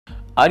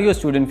Are you a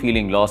student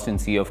feeling lost in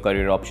sea of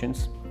career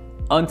options?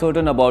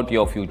 Uncertain about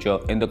your future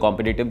in the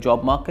competitive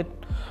job market?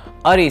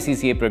 Our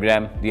ACCA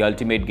program, the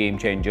ultimate game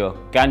changer,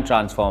 can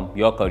transform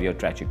your career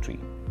trajectory.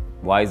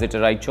 Why is it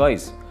a right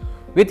choice?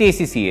 With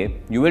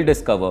ACCA, you will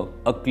discover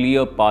a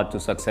clear path to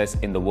success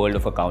in the world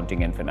of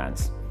accounting and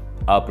finance.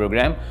 Our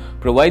program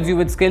provides you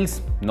with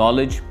skills,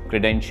 knowledge,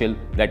 credential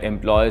that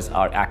employers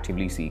are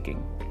actively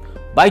seeking.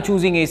 By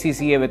choosing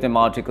ACCA with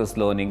Imarticus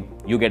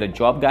Learning, you get a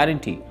job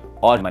guarantee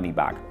or money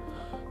back.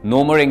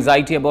 No more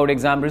anxiety about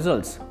exam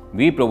results.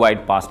 We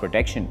provide pass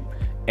protection,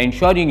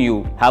 ensuring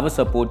you have a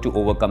support to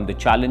overcome the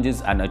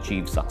challenges and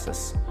achieve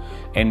success.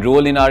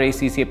 Enroll in our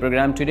ACCA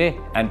program today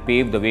and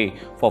pave the way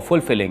for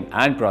fulfilling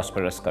and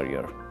prosperous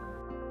career.